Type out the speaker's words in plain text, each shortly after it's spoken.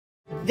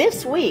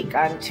This week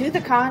on To the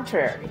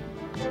Contrary.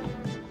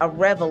 A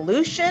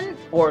revolution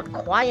or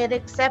quiet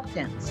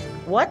acceptance?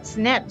 What's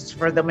next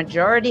for the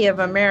majority of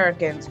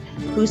Americans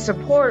who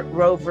support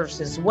Roe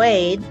versus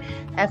Wade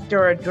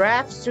after a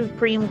draft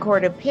Supreme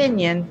Court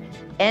opinion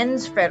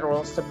ends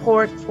federal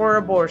support for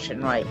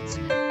abortion rights?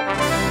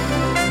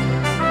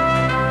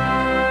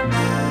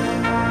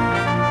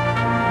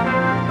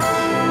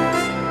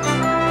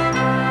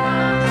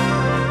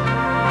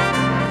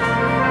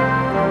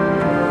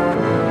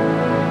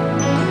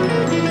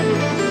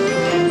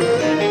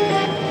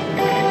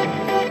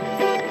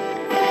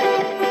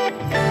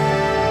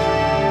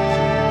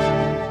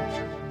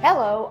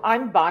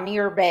 I'm Bonnie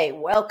Urbay.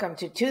 Welcome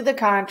to the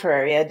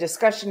Contrary, a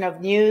discussion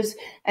of news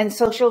and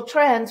social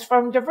trends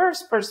from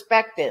diverse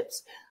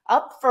perspectives.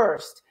 Up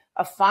first,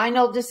 a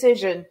final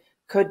decision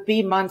could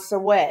be months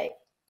away.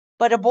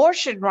 But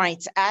abortion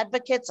rights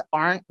advocates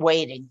aren't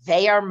waiting.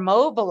 They are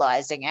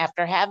mobilizing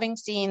after having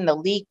seen the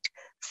leaked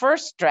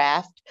first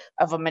draft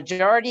of a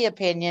majority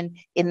opinion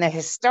in the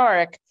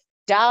historic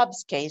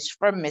Dobbs case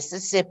from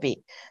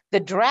Mississippi.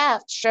 The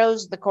draft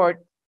shows the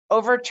court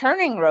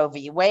overturning Roe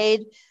v.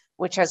 Wade,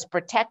 which has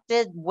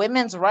protected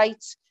women's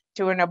rights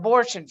to an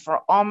abortion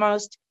for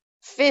almost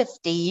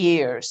 50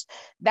 years.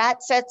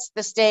 That sets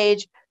the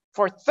stage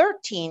for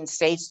 13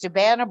 states to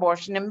ban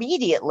abortion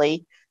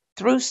immediately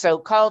through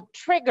so-called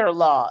trigger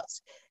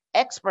laws.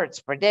 Experts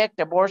predict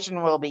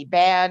abortion will be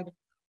banned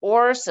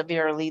or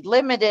severely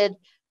limited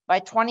by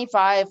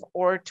 25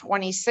 or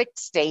 26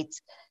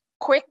 states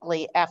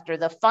quickly after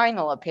the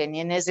final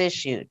opinion is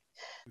issued.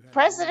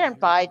 President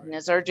Biden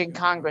is urging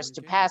Congress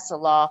to pass a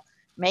law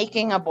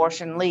making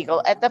abortion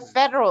legal at the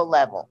federal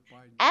level.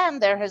 And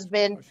there has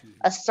been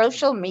a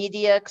social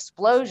media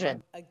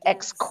explosion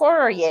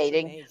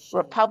excoriating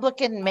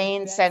Republican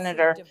Maine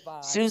Senator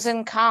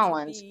Susan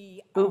Collins,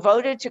 who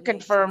voted to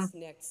confirm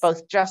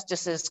both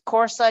Justices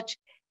Gorsuch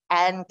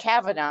and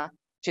Kavanaugh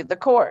to the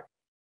court.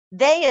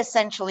 They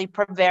essentially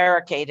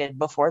prevaricated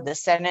before the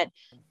Senate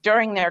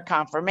during their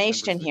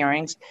confirmation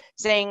hearings,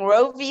 saying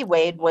Roe v.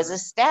 Wade was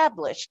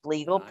established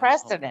legal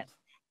precedent,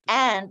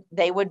 and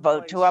they would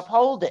vote to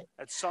uphold it.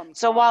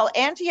 So while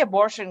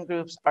anti-abortion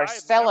groups are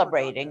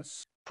celebrating,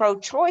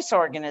 pro-choice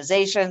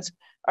organizations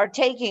are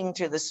taking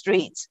to the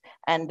streets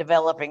and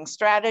developing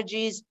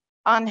strategies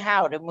on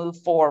how to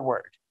move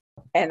forward.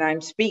 And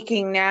I'm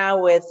speaking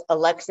now with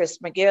Alexis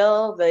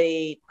McGill,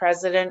 the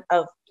president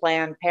of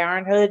Planned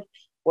Parenthood.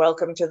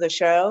 Welcome to the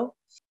show.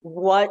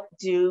 What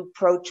do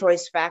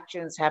pro-choice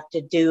factions have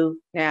to do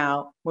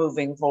now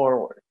moving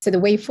forward? So the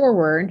way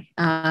forward,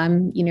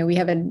 we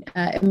have an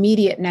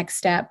immediate next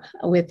step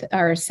with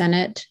our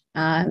Senate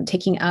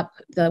taking up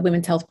the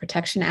Women's Health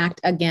Protection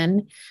Act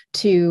again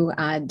to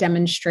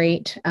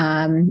demonstrate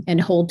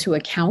and hold to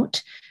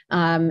account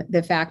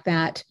the fact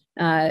that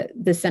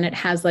the Senate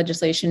has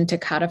legislation to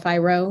codify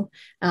Roe,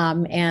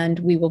 and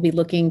we will be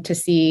looking to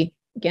see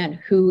again,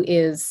 who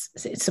is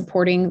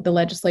supporting the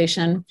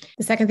legislation.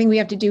 The second thing we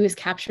have to do is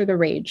capture the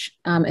rage.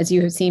 As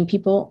you have seen,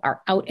 people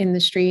are out in the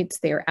streets.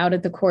 They are out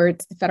at the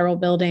courts, the federal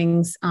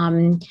buildings,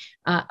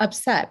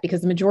 upset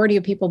because the majority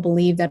of people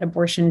believe that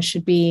abortion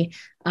should be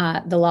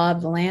the law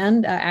of the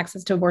land.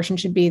 Access to abortion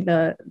should be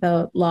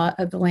the law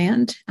of the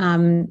land.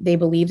 They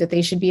believe that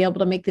they should be able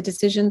to make the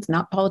decisions,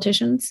 not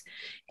politicians.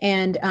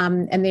 And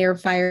they are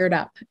fired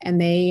up and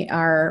they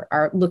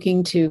are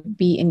looking to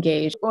be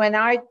engaged. When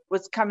I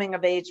was coming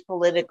of age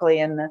politically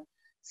in the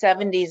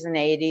 70s and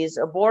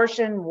 80s,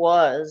 abortion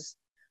was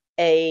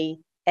an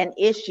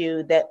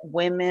issue that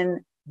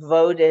women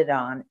voted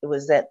on. It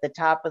was at the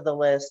top of the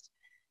list.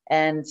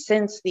 And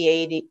since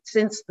the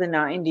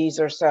 90s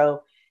or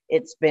so,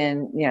 it's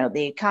been,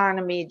 the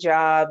economy,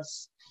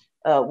 jobs,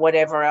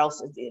 whatever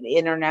else,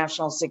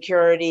 international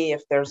security,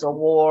 if there's a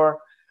war,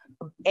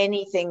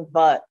 anything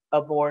but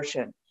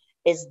abortion.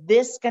 Is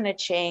this going to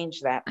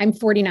change that? I'm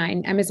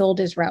 49. I'm as old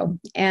as Roe.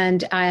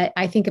 And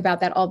I think about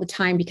that all the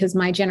time because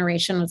my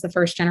generation was the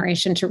first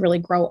generation to really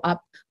grow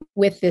up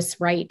with this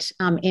right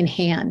in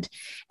hand.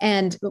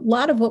 And a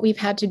lot of what we've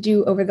had to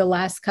do over the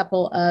last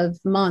couple of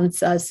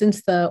months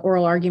since the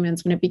oral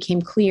arguments, when it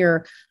became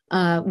clear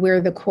where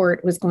the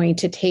court was going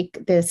to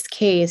take this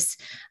case,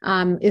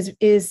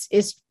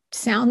 is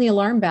sound the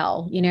alarm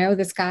bell.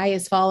 The sky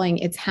is falling,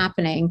 it's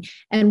happening.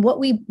 And what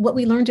we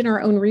learned in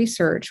our own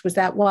research was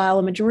that while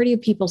a majority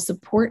of people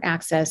support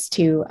access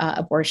to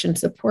abortion,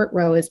 support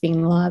Roe as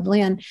being the law of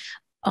land,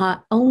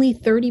 only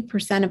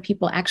 30% of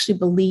people actually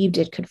believed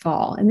it could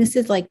fall. And this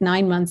is like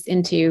 9 months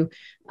into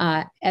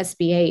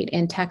SB 8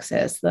 in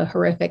Texas, the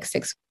horrific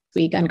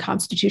 6-week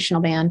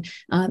unconstitutional ban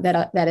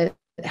that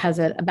has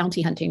a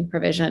bounty hunting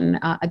provision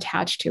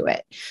attached to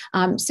it.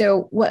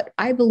 So what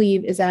I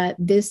believe is that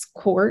this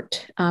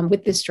court,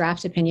 with this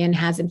draft opinion,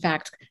 has in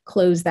fact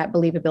closed that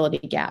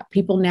believability gap.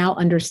 People now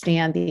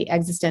understand the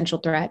existential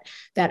threat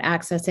that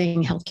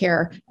accessing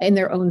healthcare in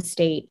their own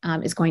state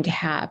is going to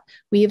have.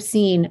 We have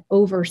seen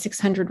over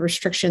 600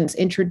 restrictions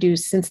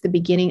introduced since the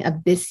beginning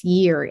of this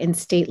year in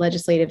state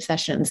legislative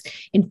sessions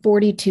in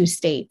 42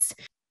 states.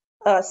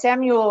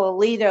 Samuel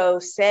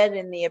Alito said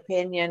in the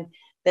opinion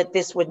that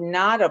this would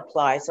not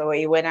apply. So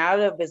he went out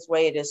of his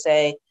way to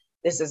say,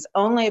 this is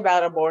only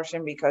about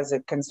abortion because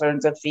it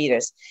concerns a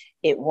fetus.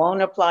 It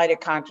won't apply to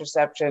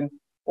contraception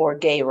or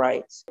gay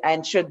rights.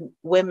 And should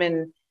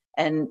women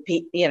and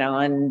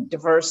and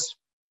diverse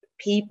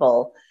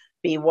people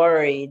be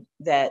worried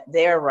that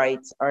their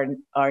rights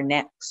are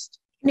next?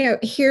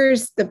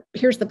 Here's the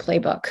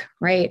playbook,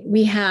 right?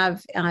 We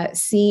have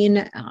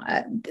seen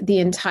the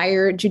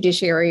entire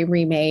judiciary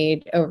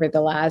remade over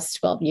the last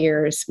 12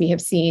 years. We have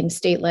seen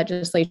state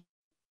legislatures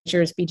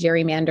be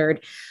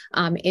gerrymandered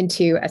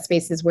into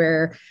spaces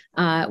where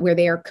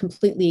they are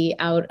completely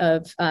out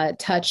of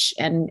touch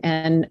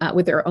and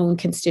with their own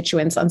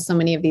constituents on so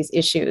many of these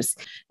issues.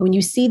 When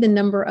you see the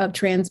number of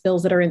trans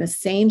bills that are in the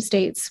same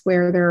states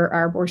where there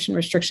are abortion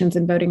restrictions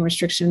and voting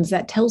restrictions,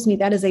 that tells me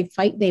that is a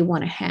fight they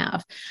want to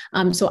have.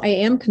 So I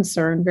am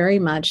concerned very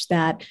much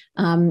that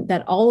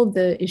that all of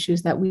the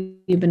issues that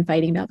we've been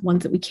fighting about, the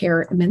ones that we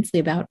care immensely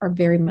about, are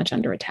very much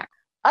under attack.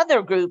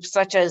 Other groups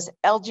such as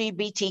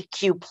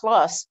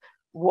LGBTQ+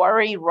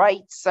 worry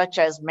rights such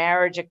as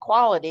marriage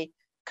equality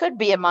could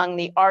be among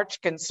the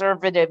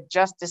arch-conservative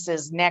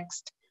justice's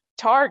next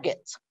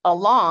targets,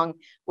 along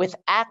with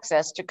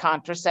access to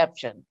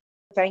contraception.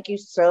 Thank you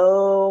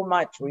so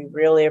much. We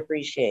really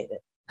appreciate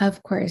it.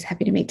 Of course,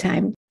 happy to make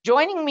time.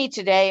 Joining me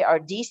today are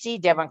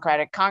DC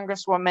Democratic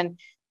Congresswoman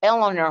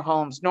Eleanor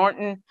Holmes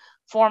Norton,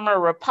 former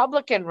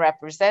Republican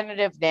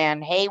Representative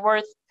Nan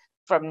Hayworth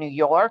from New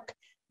York,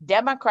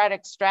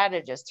 Democratic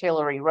strategist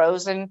Hilary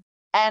Rosen,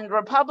 and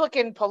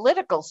Republican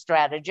political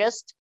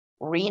strategist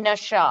Rina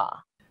Shah.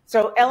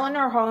 So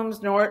Eleanor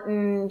Holmes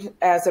Norton,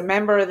 as a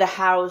member of the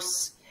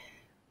House,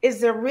 is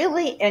there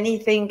really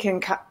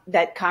anything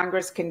that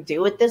Congress can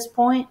do at this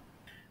point?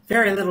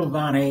 Very little,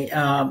 Bonnie.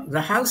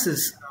 The House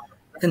is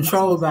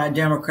controlled by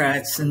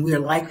Democrats, and we are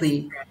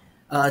likely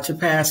to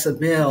pass a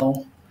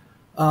bill,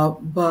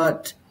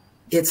 but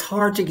it's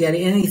hard to get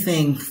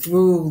anything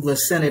through the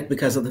Senate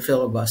because of the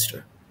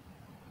filibuster.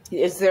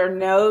 Is there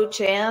no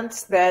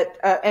chance that,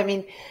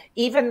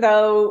 even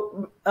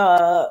though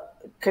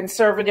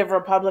conservative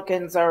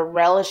Republicans are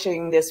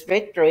relishing this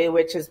victory,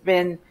 which has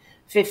been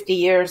 50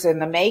 years in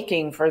the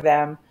making for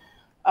them,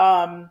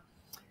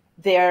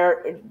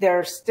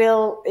 there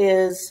still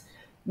is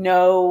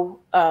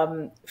no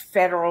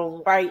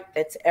federal right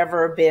that's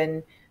ever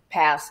been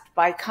passed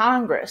by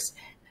Congress.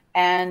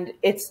 And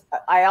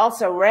I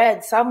also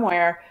read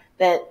somewhere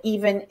that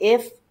even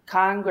if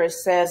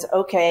Congress says,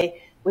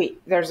 okay,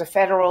 there's a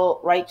federal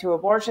right to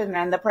abortion,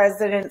 and the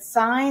president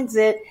signs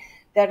it,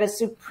 that a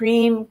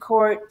Supreme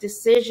Court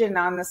decision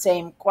on the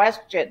same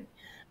question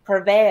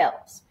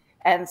prevails.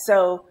 And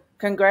so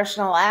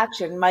congressional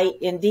action might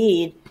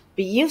indeed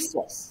be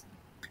useless.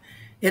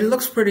 It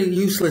looks pretty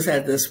useless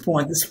at this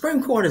point. The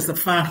Supreme Court is the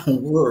final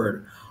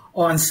word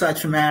on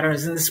such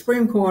matters, and the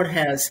Supreme Court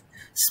has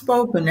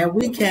spoken that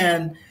we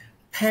can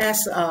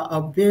pass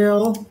a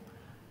bill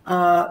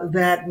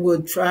that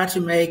would try to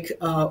make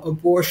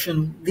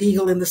abortion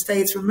legal in the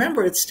states.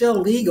 Remember, it's still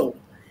legal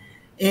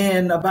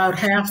in about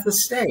half the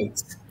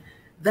states.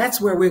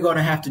 That's where we're going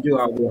to have to do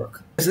our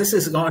work. This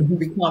is going to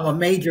become a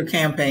major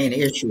campaign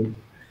issue.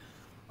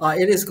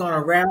 It is going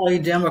to rally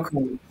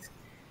Democrats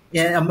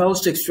in a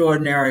most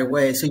extraordinary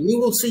way. So you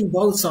will see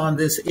votes on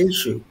this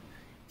issue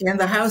in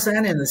the House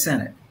and in the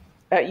Senate.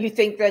 You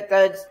think that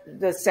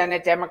the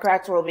Senate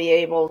Democrats will be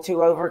able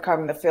to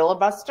overcome the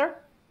filibuster?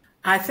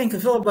 I think the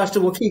filibuster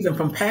will keep them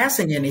from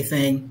passing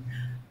anything,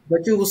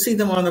 but you will see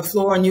them on the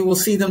floor and you will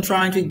see them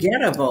trying to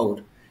get a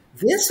vote.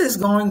 This is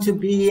going to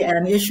be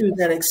an issue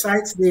that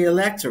excites the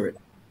electorate,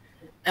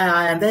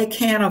 and they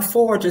can't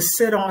afford to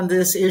sit on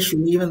this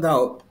issue, even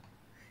though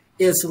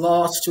it's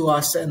lost to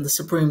us and the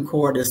Supreme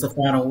Court is the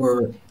final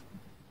word.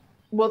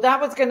 Well,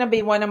 that was going to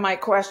be one of my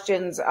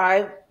questions.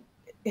 I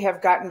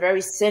have gotten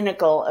very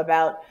cynical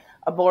about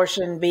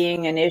abortion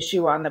being an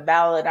issue on the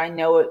ballot. I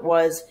know it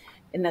was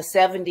in the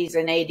 70s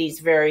and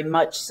 80s, very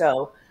much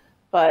so,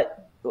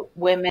 but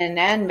women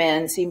and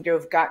men seem to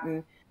have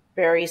gotten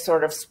very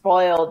sort of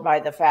spoiled by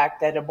the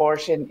fact that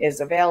abortion is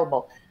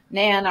available.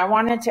 Nan, I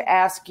wanted to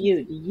ask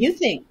you, do you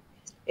think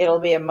it'll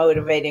be a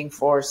motivating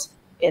force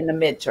in the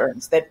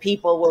midterms, that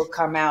people will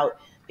come out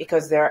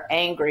because they're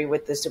angry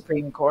with the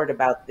Supreme Court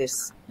about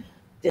this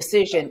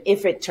decision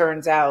if it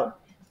turns out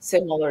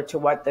similar to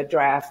what the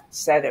draft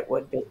said it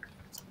would be?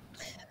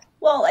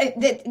 Well,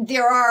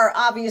 there are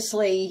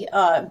obviously,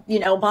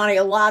 Bonnie,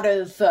 a lot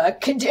of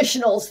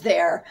conditionals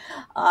there.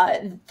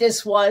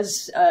 This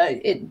was,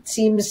 it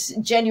seems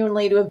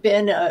genuinely to have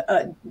been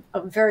a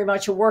very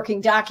much a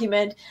working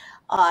document.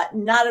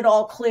 Not at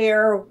all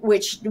clear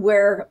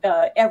where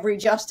every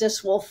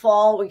justice will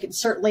fall. We can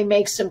certainly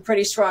make some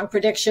pretty strong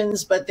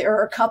predictions, but there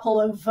are a couple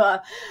of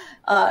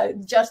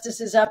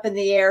justices up in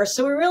the air.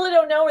 So we really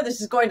don't know where this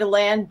is going to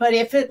land. But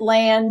if it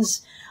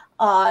lands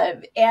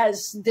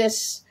as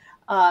this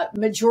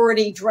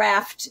majority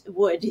draft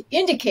would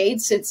indicate,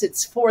 since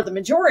it's for the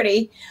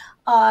majority,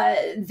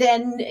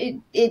 then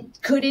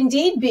it could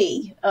indeed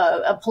be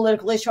a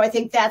political issue. I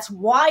think that's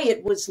why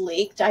it was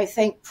leaked. I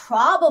think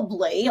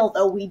probably,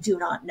 although we do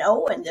not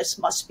know, and this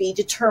must be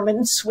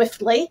determined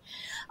swiftly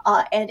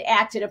and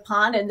acted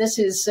upon, and this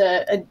is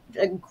a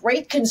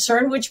great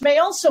concern, which may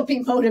also be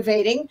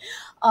motivating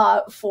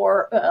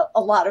for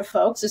a lot of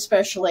folks,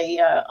 especially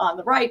on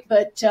the right.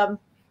 But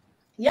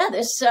yeah,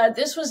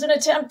 this was an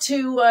attempt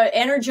to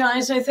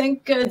energize, I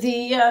think,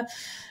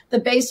 the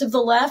base of the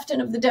left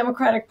and of the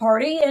Democratic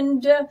Party,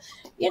 and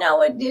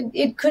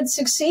it could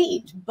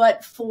succeed.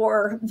 But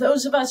for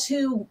those of us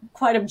who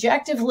quite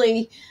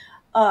objectively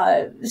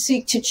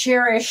seek to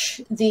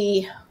cherish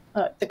the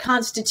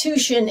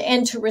Constitution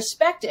and to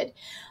respect it,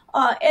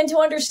 and to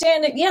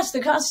understand that yes,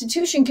 the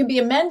Constitution can be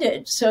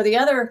amended. So the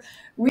other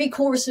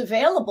recourse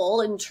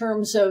available in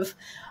terms of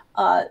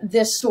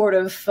this sort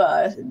of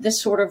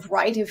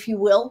right, if you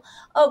will,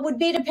 would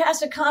be to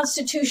pass a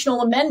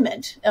constitutional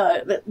amendment,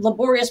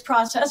 laborious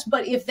process.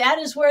 But if that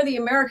is where the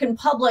American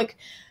public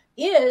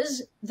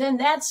is, then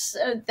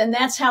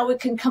that's how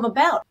it can come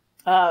about.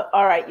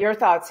 All right, your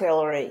thoughts,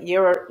 Hilary.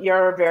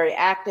 You're very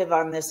active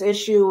on this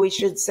issue, we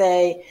should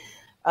say.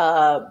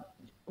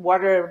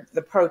 What are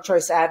the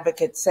pro-choice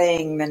advocates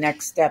saying the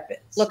next step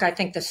is? Look, I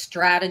think the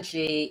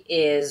strategy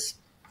is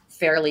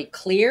fairly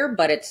clear,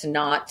 but it's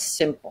not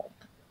simple.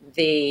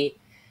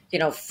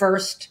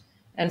 First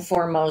and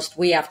foremost,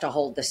 we have to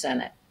hold the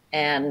Senate,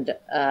 and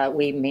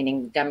we,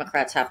 meaning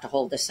Democrats, have to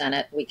hold the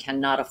Senate. We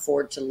cannot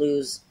afford to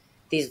lose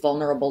these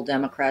vulnerable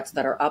Democrats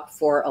that are up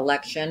for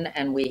election,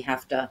 and we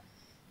have to,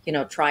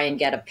 try and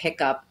get a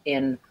pickup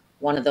in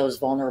one of those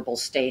vulnerable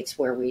states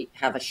where we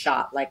have a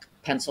shot, like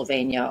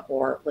Pennsylvania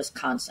or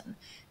Wisconsin.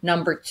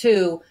 Number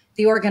two,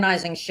 the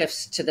organizing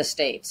shifts to the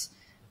states.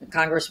 The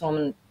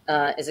Congresswoman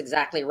is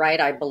exactly right.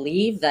 I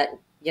believe that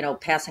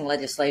passing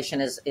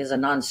legislation is a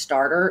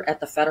non-starter at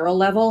the federal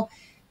level.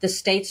 The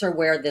states are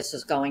where this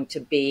is going to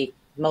be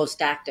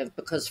most active,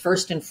 because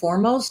first and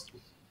foremost,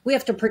 we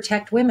have to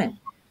protect women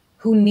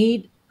who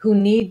need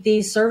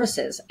these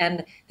services.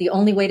 And the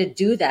only way to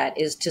do that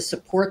is to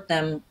support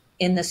them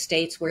in the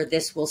states where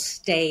this will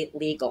stay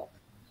legal.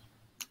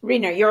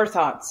 Rina, your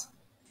thoughts?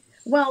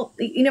 Well,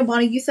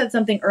 Bonnie, you said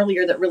something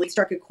earlier that really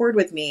struck a chord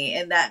with me,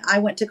 in that I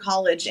went to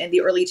college in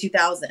the early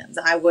 2000s.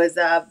 I was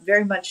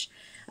very much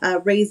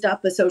raised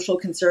up a social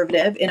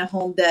conservative in a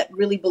home that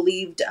really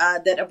believed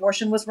that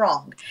abortion was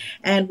wrong.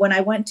 And when I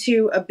went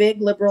to a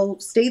big liberal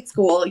state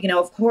school,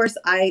 of course,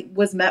 I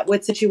was met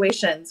with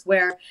situations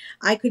where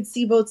I could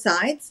see both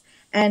sides.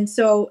 And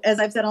so, as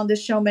I've said on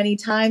this show many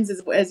times,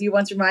 as you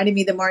once reminded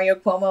me, the Mario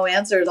Cuomo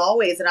answer is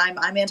always that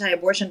I'm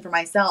anti-abortion for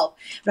myself,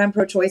 but I'm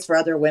pro-choice for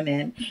other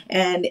women.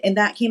 And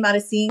that came out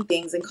of seeing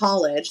things in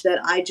college that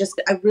I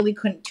really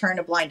couldn't turn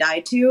a blind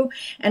eye to.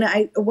 And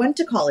I went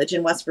to college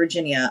in West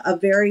Virginia,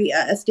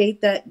 a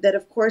state that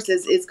of course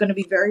is going to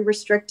be very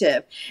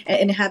restrictive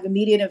and have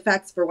immediate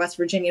effects for West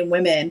Virginian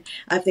women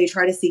if they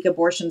try to seek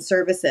abortion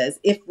services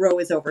if Roe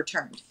is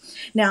overturned.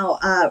 Now,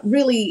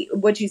 really,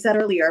 what you said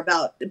earlier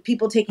about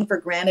people taking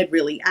for granted,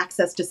 really,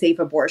 access to safe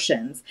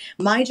abortions.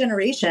 My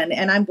generation,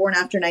 and I'm born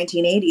after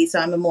 1980, so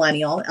I'm a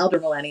millennial, elder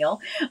millennial,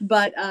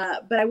 but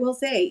I will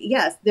say,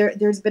 yes,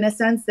 there's been a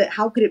sense that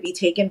how could it be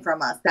taken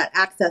from us, that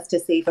access to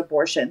safe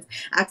abortions,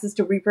 access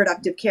to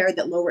reproductive care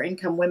that lower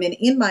income women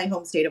in my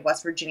home state of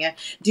West Virginia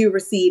do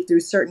receive through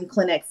certain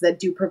clinics that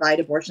do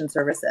provide abortion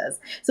services.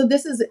 So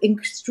this is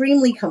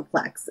extremely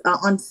complex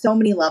on so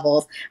many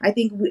levels. I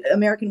think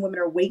American women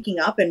are waking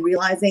up and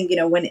realizing,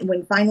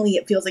 when finally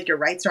it feels like your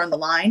rights are on the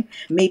line,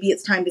 maybe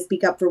it's time to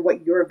speak up for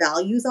what your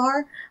values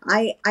are.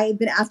 I've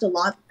been asked a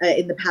lot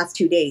in the past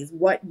 2 days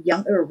what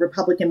younger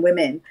Republican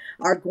women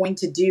are going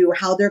to do,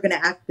 how they're going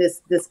to act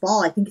this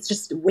fall. I think it's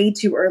just way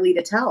too early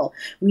to tell.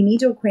 We need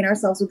to acquaint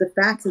ourselves with the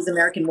facts as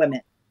American women.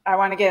 I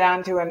want to get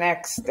on to a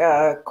next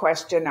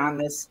question on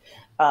this.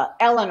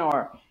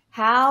 Eleanor,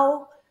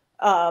 how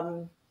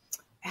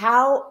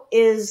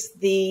is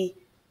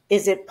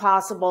it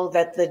possible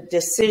that the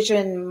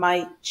decision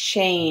might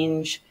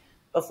change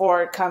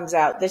before it comes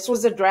out? This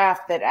was a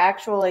draft that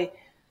actually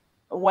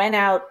went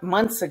out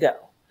months ago.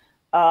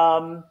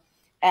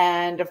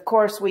 And of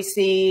course, we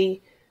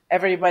see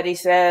everybody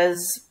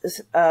says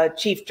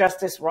Chief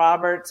Justice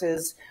Roberts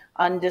is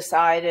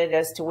undecided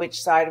as to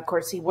which side. Of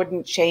course, he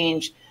wouldn't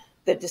change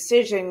the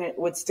decision. It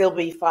would still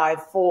be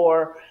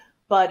 5-4,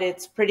 but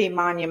it's pretty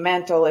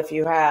monumental if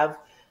you have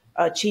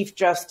a Chief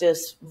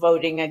Justice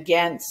voting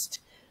against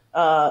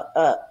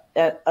a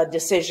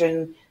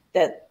decision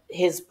that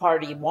his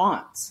party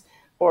wants,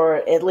 or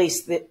at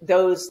least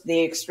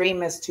the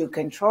extremists who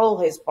control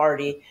his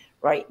party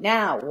right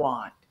now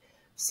want.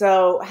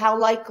 So how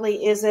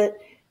likely is it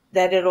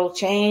that it'll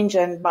change,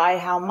 and by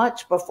how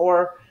much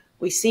before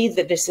we see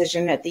the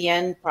decision at the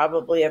end,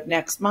 probably of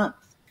next month?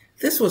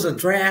 This was a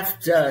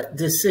draft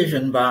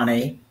decision,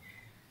 Bonnie.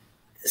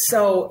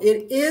 So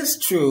it is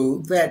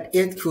true that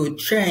it could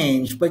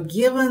change, but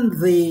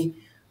given the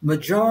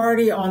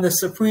majority on the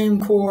Supreme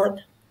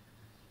Court,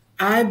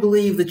 I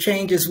believe the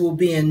changes will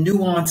be in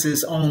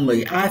nuances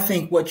only. I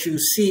think what you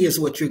see is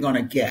what you're going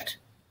to get.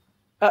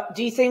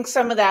 Do you think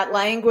some of that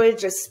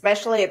language,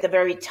 especially at the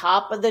very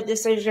top of the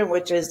decision,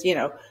 which is,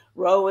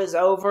 Roe is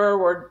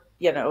over,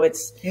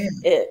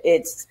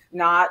 it's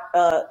not,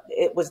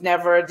 it was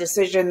never a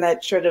decision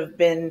that should have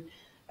been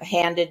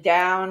handed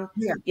down.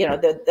 Yeah.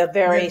 The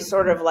very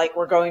sort of like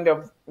we're going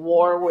to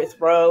war with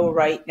Roe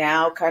right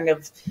now kind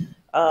of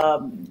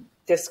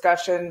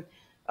discussion,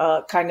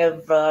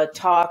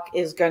 talk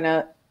is going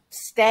to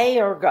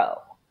stay or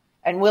go?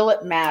 And will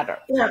it matter?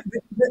 Yeah,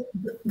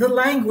 the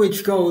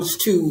language goes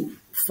too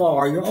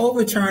far. You're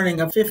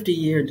overturning a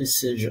 50-year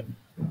decision,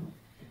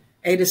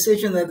 a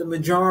decision that the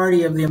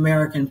majority of the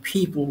American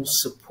people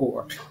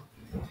support.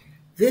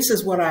 This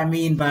is what I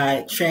mean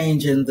by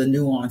change in the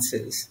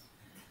nuances.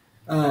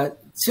 To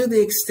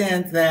the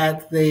extent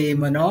that the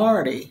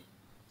minority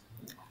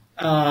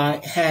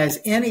has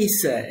any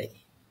say,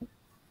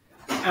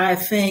 I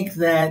think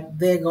that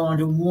they're going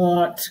to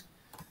want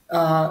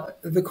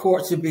the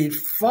court to be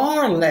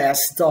far less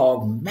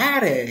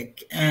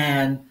dogmatic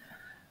and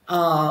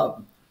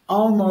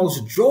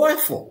almost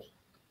joyful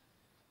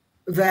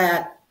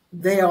that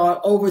they are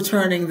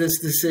overturning this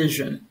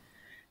decision,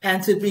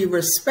 and to be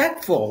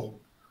respectful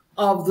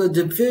of the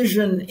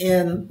division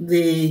in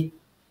the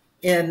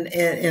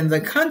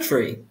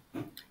country.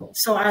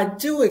 So I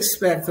do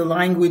expect the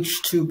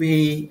language to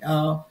be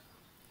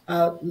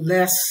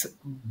less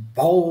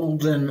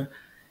bold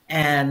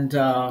and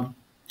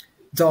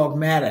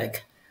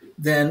dogmatic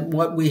than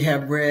what we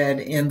have read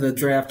in the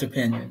draft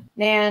opinion.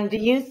 Nan, do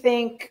you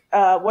think,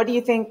 what do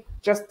you think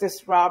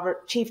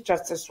Chief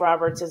Justice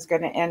Roberts is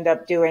going to end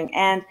up doing?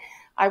 And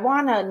I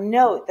want to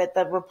note that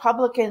the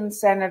Republican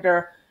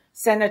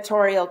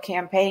Senatorial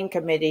Campaign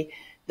Committee,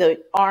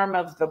 the arm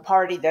of the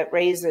party that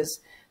raises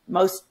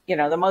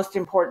the most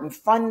important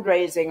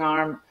fundraising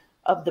arm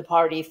of the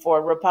party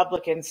for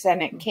Republican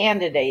Senate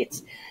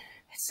candidates,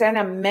 sent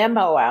a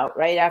memo out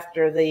right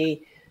after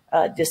the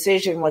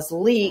decision was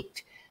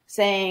leaked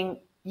saying,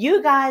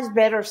 you guys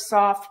better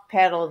soft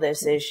pedal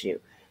this issue.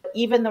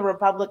 Even the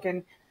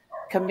Republican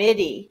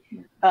committee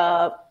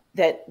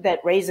that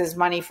raises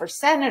money for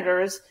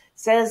senators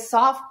says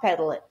soft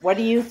pedal it. What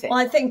do you think? Well,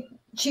 I think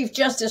Chief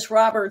Justice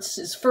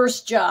Roberts'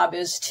 first job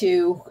is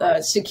to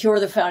secure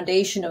the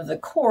foundation of the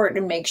court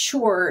and make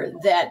sure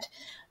that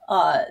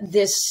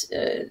this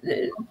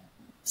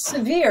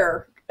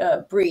severe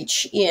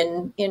breach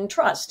in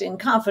trust, in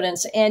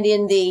confidence, and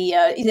in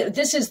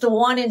this is the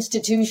one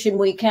institution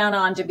we count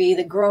on to be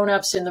the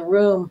grown-ups in the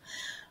room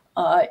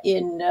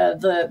in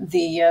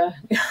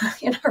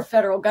our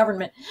federal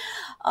government.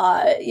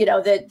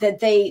 That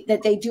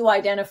they do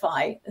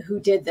identify who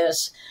did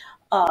this.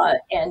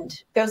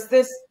 And does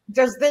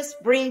this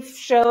brief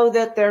show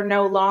that they're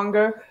no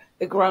longer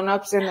the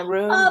grown-ups in the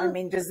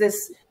room? Does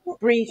this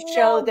brief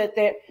show that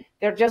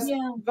they're just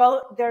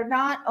they're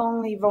not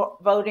only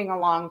voting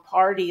along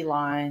party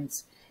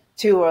lines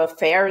to a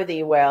fare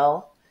thee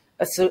well,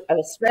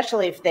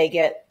 especially if they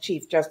get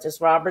Chief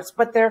Justice Roberts,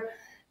 but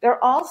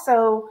they're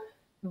also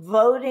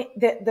voting.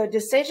 The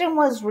decision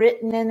was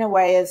written in a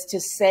way as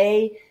to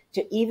say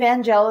to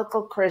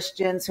evangelical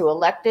Christians who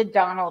elected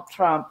Donald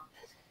Trump,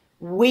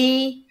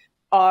 we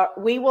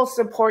will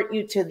support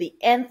you to the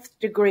nth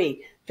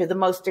degree, to the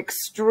most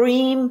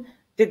extreme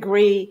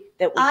degree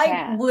that we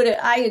can.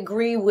 I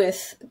agree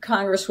with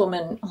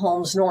Congresswoman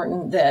Holmes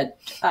Norton that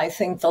I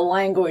think the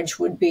language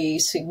would be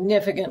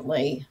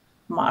significantly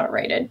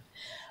moderated.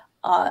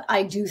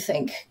 I do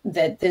think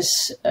that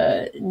this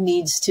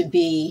needs to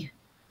be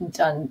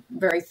done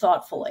very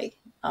thoughtfully.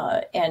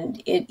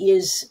 And it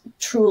is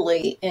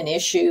truly an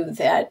issue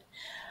that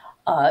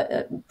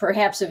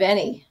perhaps of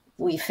any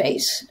we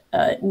face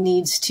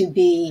needs to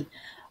be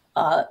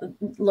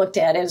looked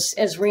at,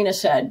 as Rina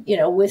said,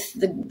 with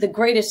the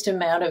greatest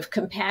amount of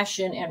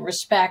compassion and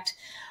respect.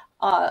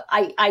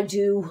 I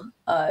do,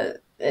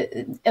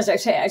 as I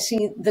say, I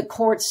see the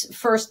court's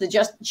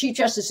Chief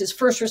Justice's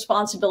first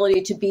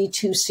responsibility to be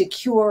to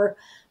secure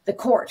the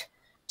court,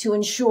 to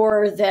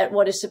ensure that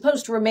what is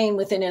supposed to remain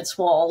within its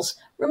walls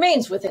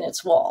remains within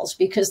its walls,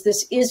 because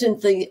this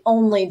isn't the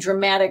only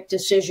dramatic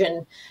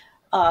decision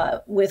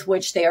with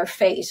which they are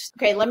faced.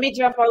 Okay, let me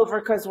jump over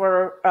because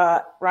we're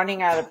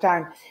running out of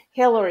time.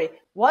 Hilary,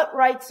 what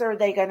rights are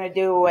they going to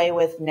do away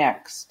with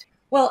next?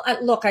 Well,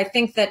 look, I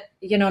think that,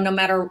 no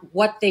matter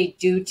what they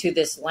do to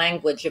this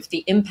language, if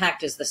the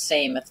impact is the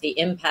same, if the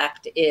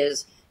impact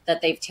is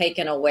that they've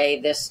taken away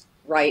this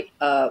right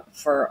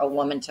for a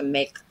woman to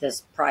make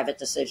this private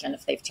decision,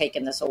 if they've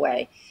taken this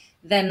away,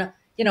 then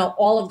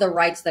all of the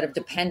rights that have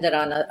depended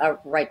on a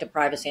right to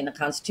privacy in the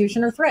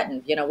Constitution are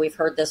threatened. We've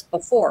heard this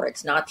before.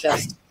 It's not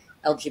just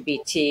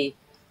LGBT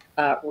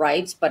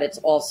rights, but it's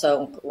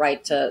also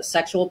right to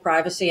sexual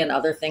privacy and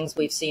other things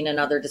we've seen in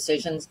other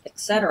decisions, et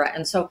cetera.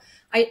 And so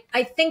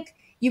I think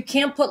you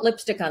can't put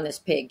lipstick on this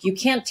pig. You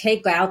can't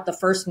take out the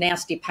first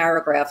nasty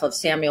paragraph of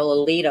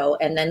Samuel Alito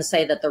and then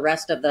say that the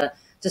rest of the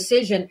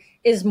decision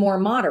is more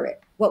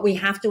moderate. What we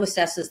have to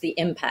assess is the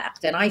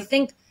impact. And I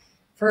think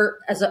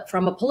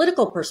from a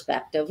political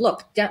perspective,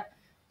 look,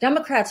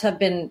 Democrats have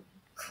been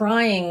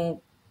crying,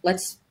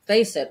 let's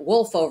face it,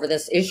 wolf over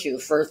this issue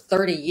for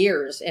 30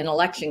 years in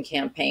election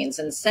campaigns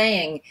and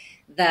saying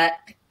that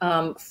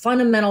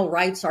fundamental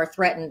rights are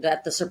threatened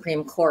at the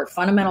Supreme Court.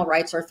 Fundamental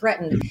rights are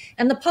threatened.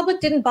 And the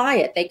public didn't buy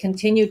it. They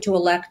continued to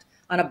elect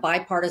on a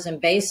bipartisan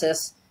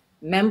basis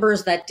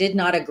members that did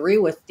not agree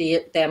with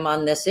them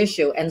on this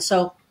issue. And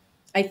so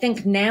I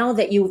think now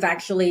that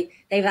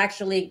they've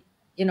actually,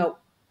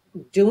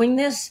 doing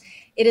this,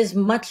 it is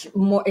much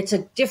more, it's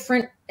a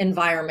different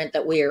environment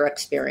that we are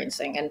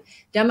experiencing. And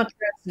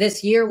Democrats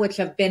this year, which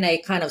have been a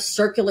kind of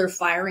circular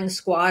firing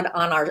squad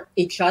on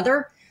each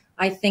other,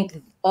 I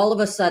think all of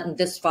a sudden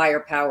this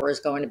firepower is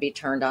going to be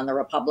turned on the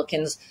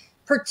Republicans,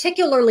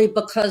 particularly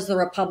because the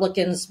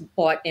Republicans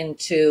bought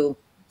into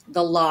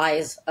the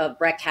lies of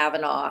Brett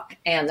Kavanaugh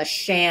and the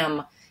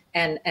sham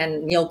and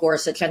Neil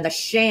Gorsuch and the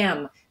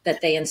sham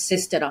that they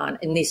insisted on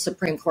in these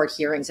Supreme Court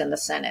hearings in the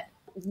Senate.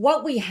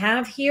 What we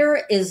have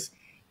here is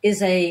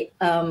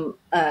an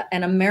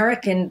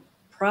American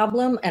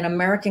problem, an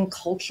American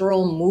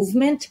cultural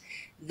movement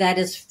that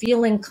is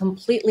feeling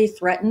completely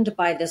threatened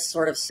by this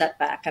sort of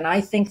setback. And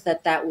I think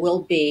that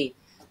will be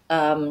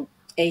a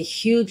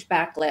huge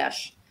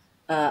backlash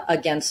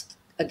against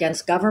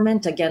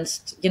government,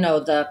 against,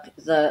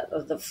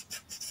 the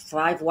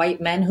five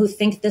white men who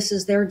think this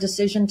is their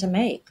decision to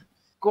make.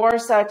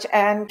 Gorsuch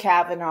and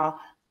Kavanaugh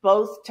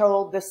both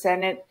told the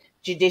Senate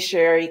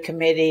Judiciary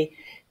Committee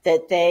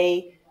that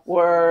they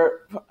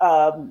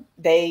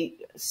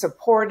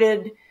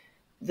supported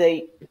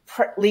the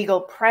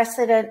legal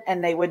precedent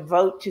and they would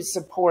vote to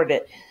support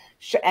it.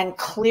 And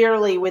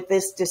clearly with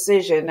this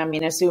decision, I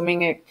mean,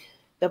 assuming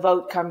the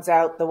vote comes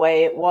out the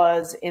way it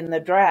was in the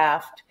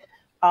draft,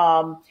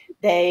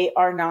 they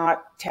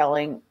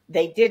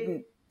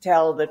didn't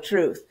tell the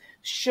truth.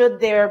 Should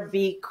there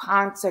be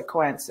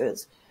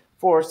consequences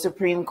for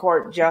Supreme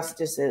Court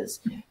justices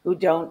who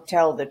don't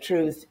tell the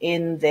truth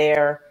in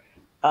their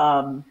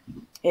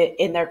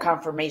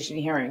confirmation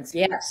hearings?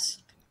 Yes.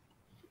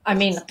 I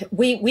mean,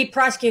 we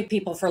prosecute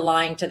people for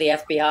lying to the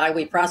FBI.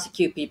 We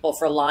prosecute people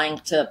for lying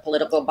to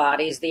political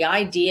bodies. The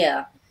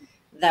idea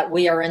that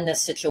we are in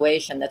this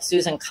situation, that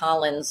Susan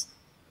Collins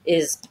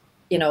is,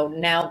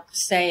 now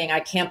saying,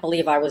 I can't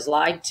believe I was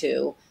lied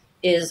to,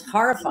 is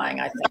horrifying,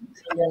 I think.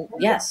 And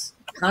yes,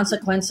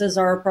 consequences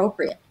are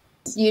appropriate.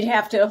 You'd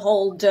have to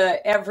hold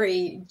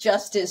every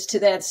justice to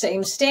that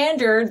same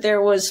standard.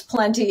 There was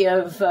plenty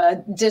of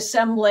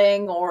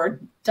dissembling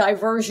or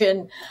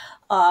diversion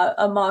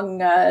among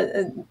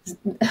the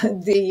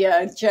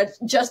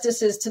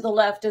justices to the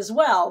left as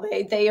well.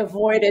 They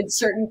avoided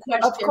certain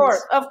questions.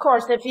 Of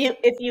course.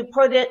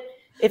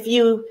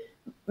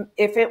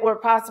 If it were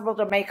possible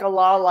to make a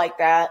law like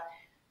that,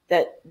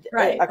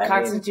 right. a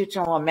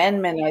constitutional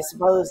amendment, I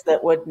suppose,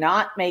 that would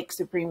not make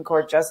Supreme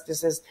Court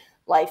justices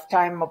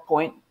lifetime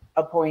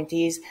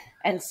appointees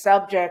and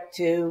subject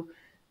to,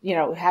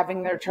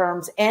 having their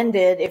terms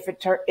ended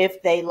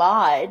if they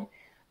lied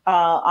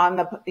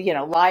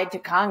lied to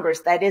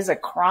Congress, that is a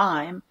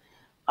crime.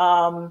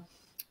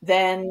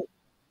 Then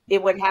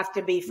it would have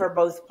to be for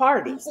both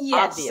parties.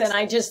 Yes, obviously. And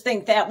I just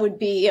think that would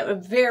be a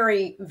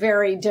very,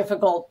 very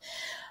difficult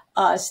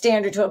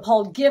standard to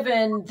uphold,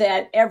 given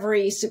that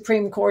every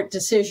Supreme Court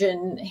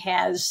decision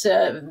has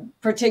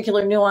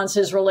particular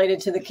nuances related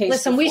to the case.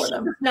 Listen, we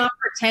should not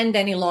pretend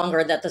any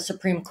longer that the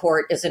Supreme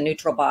Court is a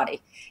neutral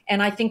body.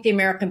 And I think the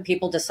American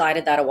people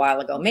decided that a while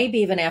ago, maybe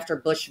even after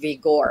Bush v.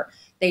 Gore.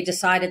 They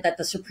decided that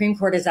the Supreme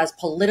Court is as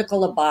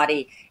political a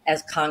body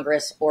as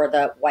Congress or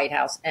the White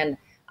House. And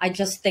I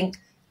just think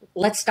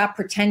let's stop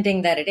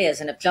pretending that it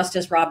is. And if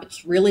Justice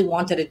Roberts really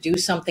wanted to do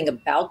something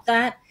about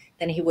that,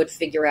 then he would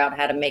figure out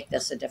how to make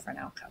this a different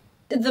outcome.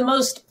 The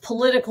most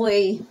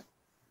politically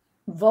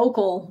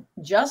vocal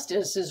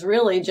justice is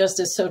really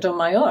Justice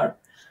Sotomayor,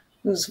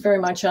 who's very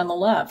much on the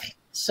left.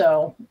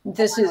 So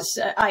this is,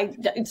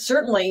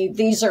 certainly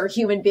these are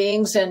human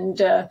beings,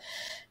 and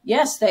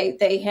yes,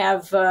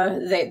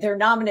 they're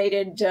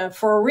nominated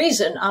for a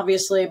reason,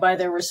 obviously, by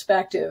their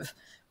respective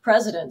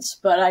presidents.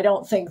 But I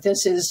don't think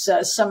this is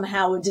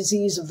somehow a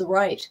disease of the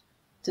right,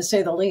 to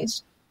say the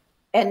least.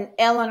 And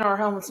Eleanor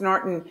Holmes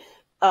Norton,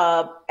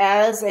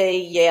 as a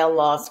Yale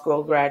Law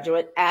School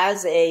graduate,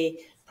 as a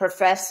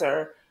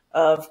professor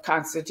of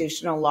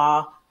constitutional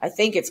law, I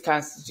think it's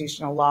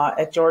constitutional law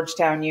at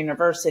Georgetown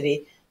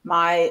University,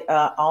 my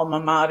alma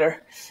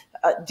mater,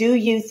 do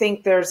you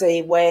think there's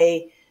a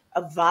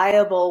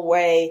viable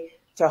way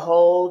to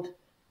hold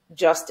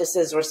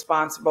justices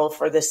responsible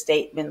for the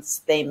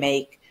statements they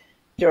make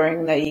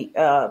during the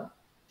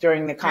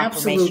confirmation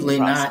Absolutely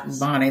process? not,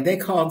 Bonnie. They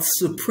called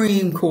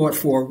Supreme Court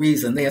for a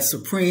reason. They're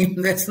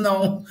supreme. There's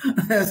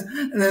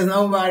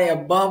nobody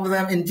above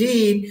them.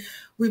 Indeed,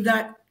 we've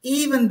not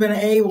even been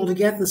able to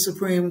get the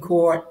Supreme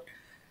Court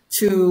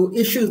to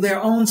issue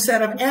their own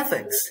set of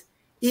ethics,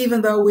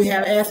 even though we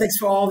have ethics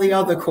for all the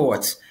other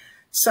courts.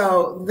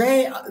 So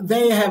they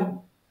have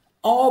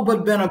all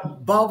but been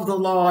above the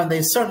law, and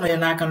they certainly are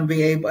not going to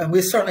be able, and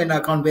we're certainly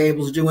not going to be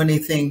able to do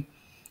anything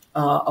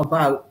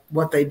about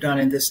what they've done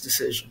in this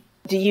decision.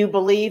 Do you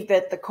believe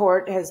that the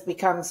court has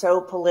become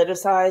so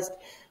politicized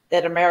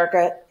that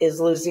America is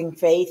losing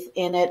faith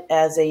in it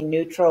as a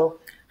neutral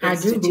institution?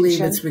 I do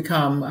believe it's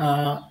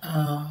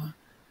become,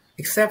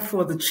 except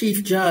for the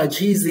chief judge,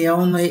 he's the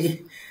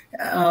only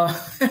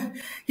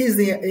he's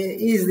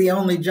the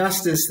only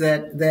justice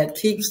that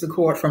keeps the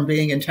court from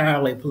being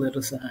entirely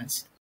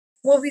politicized.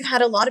 Well, we've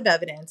had a lot of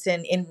evidence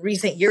in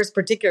recent years,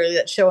 particularly,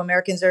 that show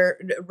Americans are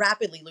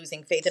rapidly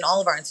losing faith in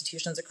all of our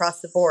institutions across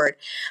the board.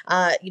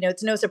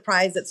 It's no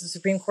surprise that the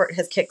Supreme Court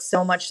has kicked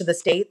so much to the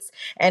states,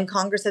 and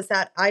Congress has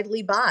sat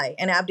idly by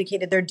and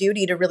abdicated their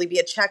duty to really be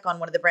a check on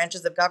one of the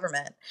branches of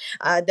government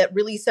that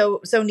really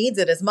so needs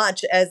it as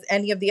much as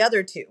any of the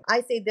other two.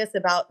 I say this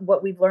about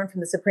what we've learned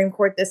from the Supreme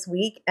Court this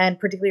week, and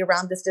particularly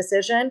around this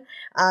decision.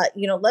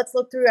 Let's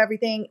look through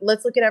everything.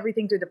 Let's look at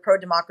everything through the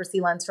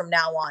pro-democracy lens from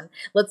now on.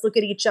 Let's look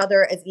at each other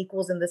as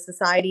equals in this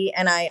society.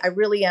 And I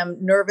really am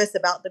nervous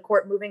about the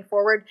court moving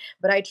forward,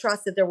 but I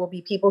trust that there will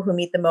be people who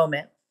meet the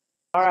moment.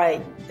 All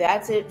right,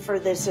 that's it for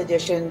this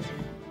edition.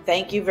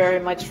 Thank you very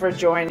much for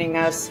joining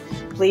us.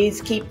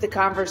 Please keep the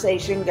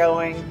conversation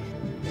going.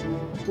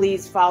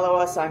 Please follow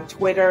us on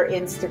Twitter,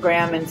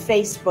 Instagram, and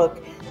Facebook.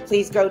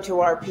 Please go to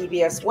our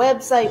PBS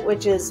website,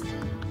 which is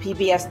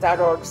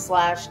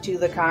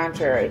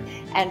pbs.org/tothecontrary.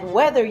 And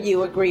whether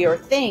you agree or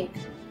think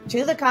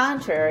to the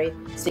contrary,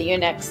 see you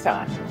next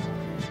time.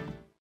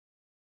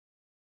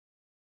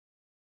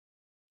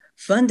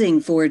 Funding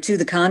for To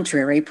the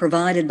Contrary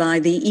provided by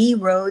the E.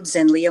 Rhodes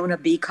and Leona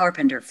B.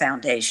 Carpenter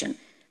Foundation,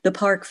 the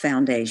Park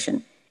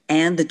Foundation,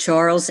 and the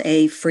Charles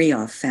A.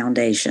 Freoff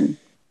Foundation.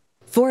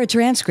 For a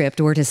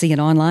transcript or to see an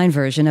online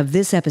version of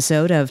this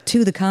episode of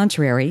To the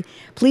Contrary,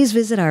 please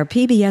visit our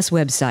PBS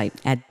website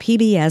at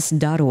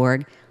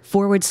pbs.org/To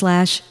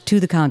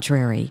the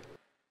Contrary.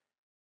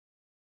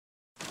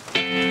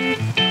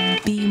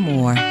 Be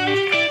more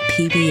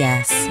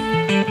PBS.